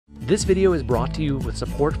This video is brought to you with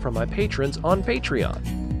support from my patrons on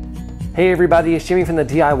Patreon. Hey everybody, it's Jimmy from the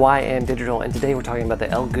DIY and Digital, and today we're talking about the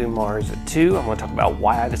Elegoo Mars 2. I'm going to talk about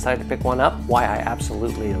why I decided to pick one up, why I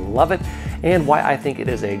absolutely love it, and why I think it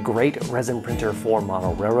is a great resin printer for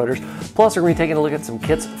model railroaders. Plus, we're going to be taking a look at some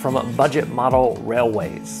kits from budget model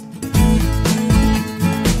railways.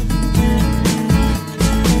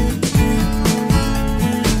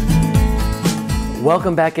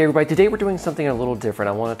 Welcome back everybody. Today we're doing something a little different.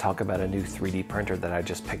 I want to talk about a new 3D printer that I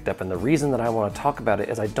just picked up, and the reason that I want to talk about it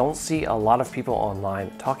is I don't see a lot of people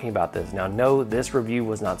online talking about this. Now no, this review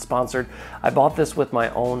was not sponsored. I bought this with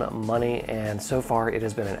my own money, and so far it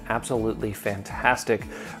has been an absolutely fantastic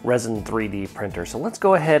resin 3D printer. So let's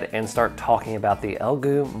go ahead and start talking about the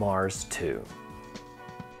Elegoo Mars 2.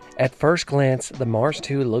 At first glance, the Mars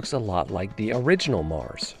 2 looks a lot like the original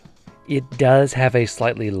Mars. It does have a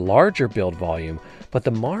slightly larger build volume, but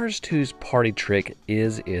the Mars 2's party trick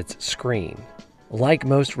is its screen. Like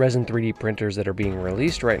most resin 3D printers that are being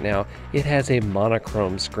released right now, it has a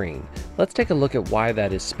monochrome screen. Let's take a look at why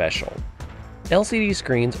that is special. LCD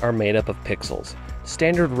screens are made up of pixels.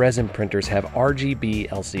 Standard resin printers have RGB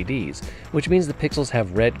LCDs, which means the pixels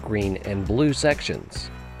have red, green, and blue sections.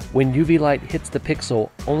 When UV light hits the pixel,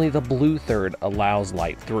 only the blue third allows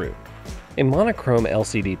light through. A monochrome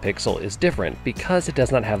LCD pixel is different because it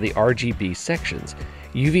does not have the RGB sections.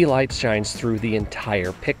 UV light shines through the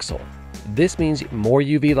entire pixel. This means more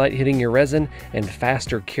UV light hitting your resin and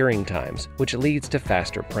faster curing times, which leads to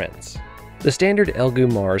faster prints. The standard Elegoo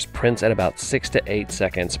Mars prints at about 6 to 8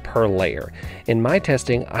 seconds per layer. In my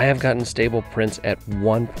testing, I have gotten stable prints at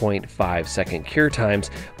 1.5 second cure times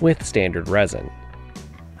with standard resin.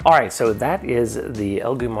 Alright, so that is the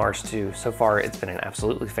Elegoo Mars 2. So far it's been an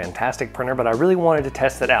absolutely fantastic printer, but I really wanted to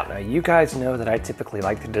test it out. Now you guys know that I typically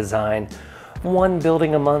like to design one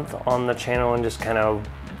building a month on the channel and just kind of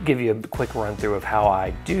give you a quick run through of how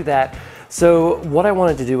I do that. So what I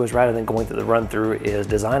wanted to do was, rather than going through the run through, is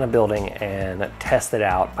design a building and test it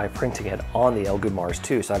out by printing it on the Elegoo Mars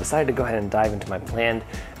 2. So I decided to go ahead and dive into my planned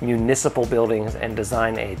municipal buildings and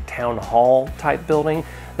design a town hall type building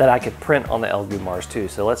that I could print on the Elegoo Mars 2.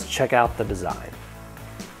 So let's check out the design.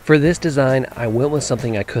 For this design, I went with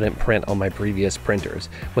something I couldn't print on my previous printers,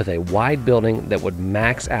 with a wide building that would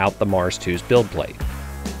max out the Mars 2's build plate.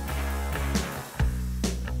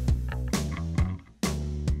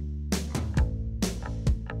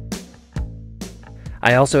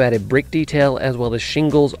 I also added brick detail as well as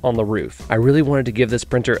shingles on the roof. I really wanted to give this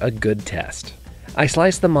printer a good test. I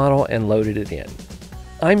sliced the model and loaded it in.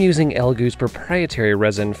 I'm using Elegoo's proprietary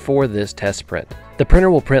resin for this test print. The printer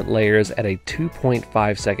will print layers at a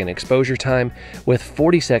 2.5 second exposure time with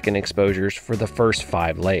 40-second exposures for the first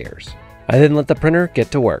 5 layers. I then let the printer get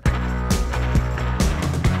to work.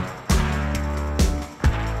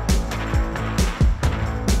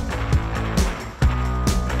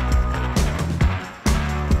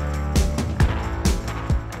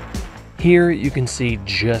 Here you can see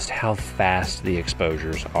just how fast the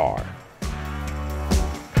exposures are.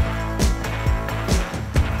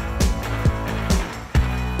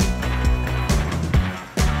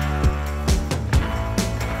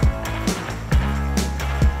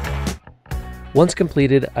 Once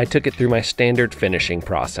completed, I took it through my standard finishing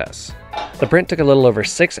process. The print took a little over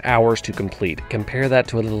 6 hours to complete. Compare that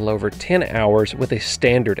to a little over 10 hours with a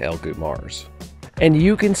standard Elegoo Mars. And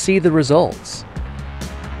you can see the results.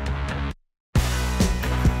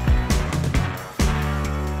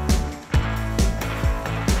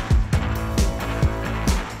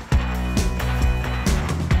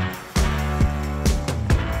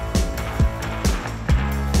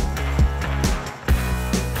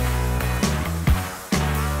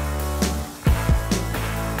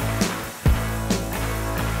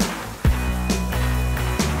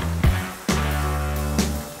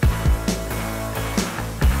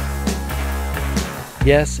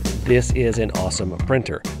 Yes, this is an awesome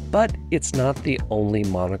printer, but it's not the only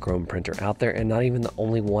monochrome printer out there, and not even the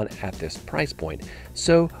only one at this price point.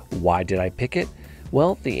 So why did I pick it?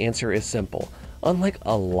 Well, the answer is simple. Unlike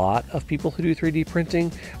a lot of people who do 3D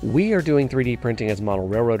printing, we are doing 3D printing as model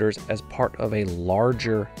railroaders as part of a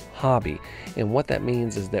larger hobby. And what that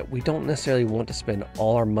means is that we don't necessarily want to spend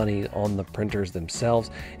all our money on the printers themselves,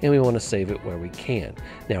 and we want to save it where we can.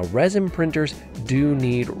 Now, resin printers do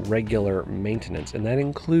need regular maintenance, and that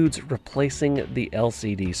includes replacing the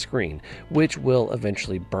LCD screen, which will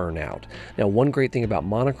eventually burn out. Now, one great thing about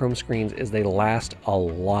monochrome screens is they last a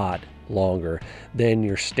lot longer than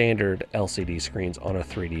your standard LCD screens on a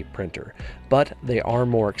 3D printer, but they are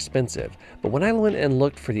more expensive. But when I went and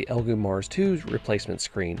looked for the Elegoo Mars 2's replacement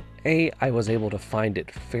screen, I was able to find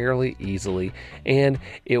it fairly easily, and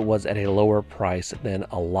it was at a lower price than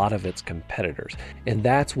a lot of its competitors. And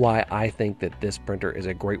that's why I think that this printer is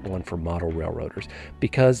a great one for model railroaders,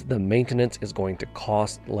 because the maintenance is going to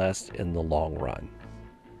cost less in the long run.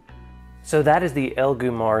 So that is the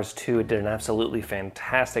Elegoo Mars 2. It did an absolutely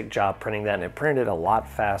fantastic job printing that, and it printed a lot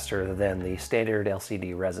faster than the standard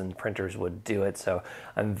LCD resin printers would do it. So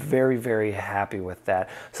I'm very, very happy with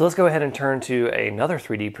that. So let's go ahead and turn to another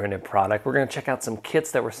 3D printed product. We're going to check out some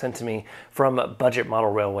kits that were sent to me from Budget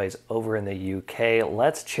Model Railways over in the UK.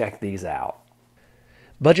 Let's check these out.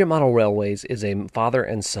 Budget Model Railways is a father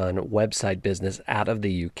and son website business out of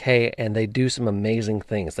the UK, and they do some amazing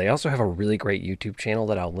things. They also have a really great YouTube channel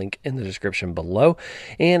that I'll link in the description below,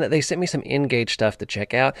 and they sent me some N-Gage stuff to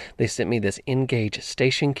check out. They sent me this N-Gage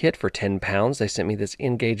station kit for £10. They sent me this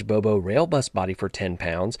N-Gage Bobo rail bus body for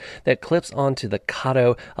 £10 that clips onto the Kato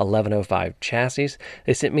 1105 chassis.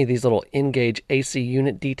 They sent me these little N-Gage AC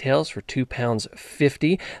unit details for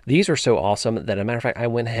 £2.50. These are so awesome that, as a matter of fact, I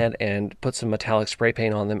went ahead and put some metallic spray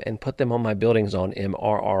paint on them and put them on my buildings on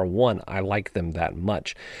MRR1. I like them that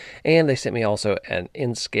much. And they sent me also an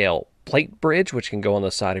N-scale plate bridge, which can go on the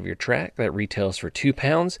side of your track, that retails for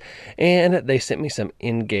 £2. And they sent me some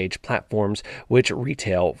N-Gage platforms, which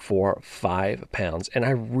retail for £5. And I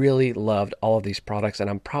really loved all of these products, and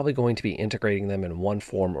I'm probably going to be integrating them in one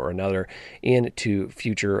form or another into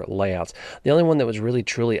future layouts. The only one that was really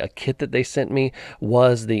truly a kit that they sent me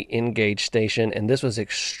was the N-Gage station, and this was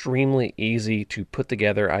extremely easy to put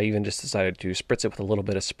together. I even just decided to spritz it with a little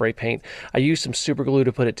bit of spray paint. I used some super glue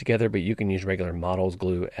to put it together, but you can use regular Models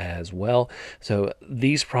glue as well. So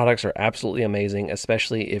these products are absolutely amazing,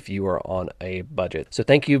 especially if you are on a budget. So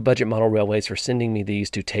thank you, Budget Model Railways, for sending me these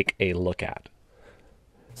to take a look at.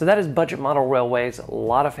 So that is Budget Model Railways. A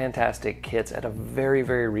lot of fantastic kits at a very,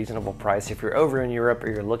 very reasonable price. If you're over in Europe or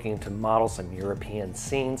you're looking to model some European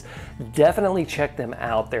scenes, definitely check them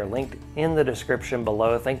out. They're linked in the description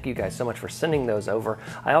below. Thank you guys so much for sending those over.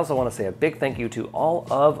 I also want to say a big thank you to all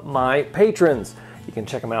of my patrons. You can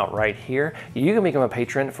check them out right here. You can become a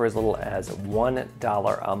patron for as little as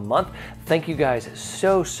 $1 a month. Thank you guys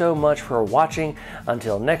so much for watching.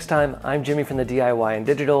 Until next time, I'm Jimmy from the DIY and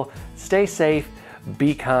Digital. Stay safe,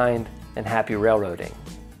 be kind, and happy railroading.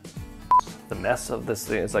 The mess of this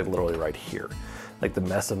thing is like literally right here. Like the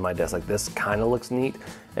mess of my desk, like this kind of looks neat.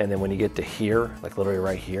 And then when you get to here, like literally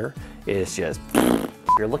right here, it's just, if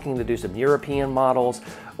you're looking to do some European models,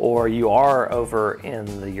 or you are over in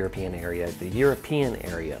the European area,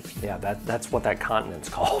 yeah, that's what that continent's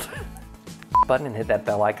called. Button and hit that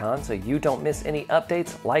bell icon so you don't miss any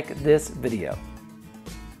updates like this video.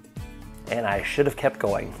 And I should have kept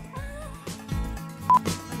going.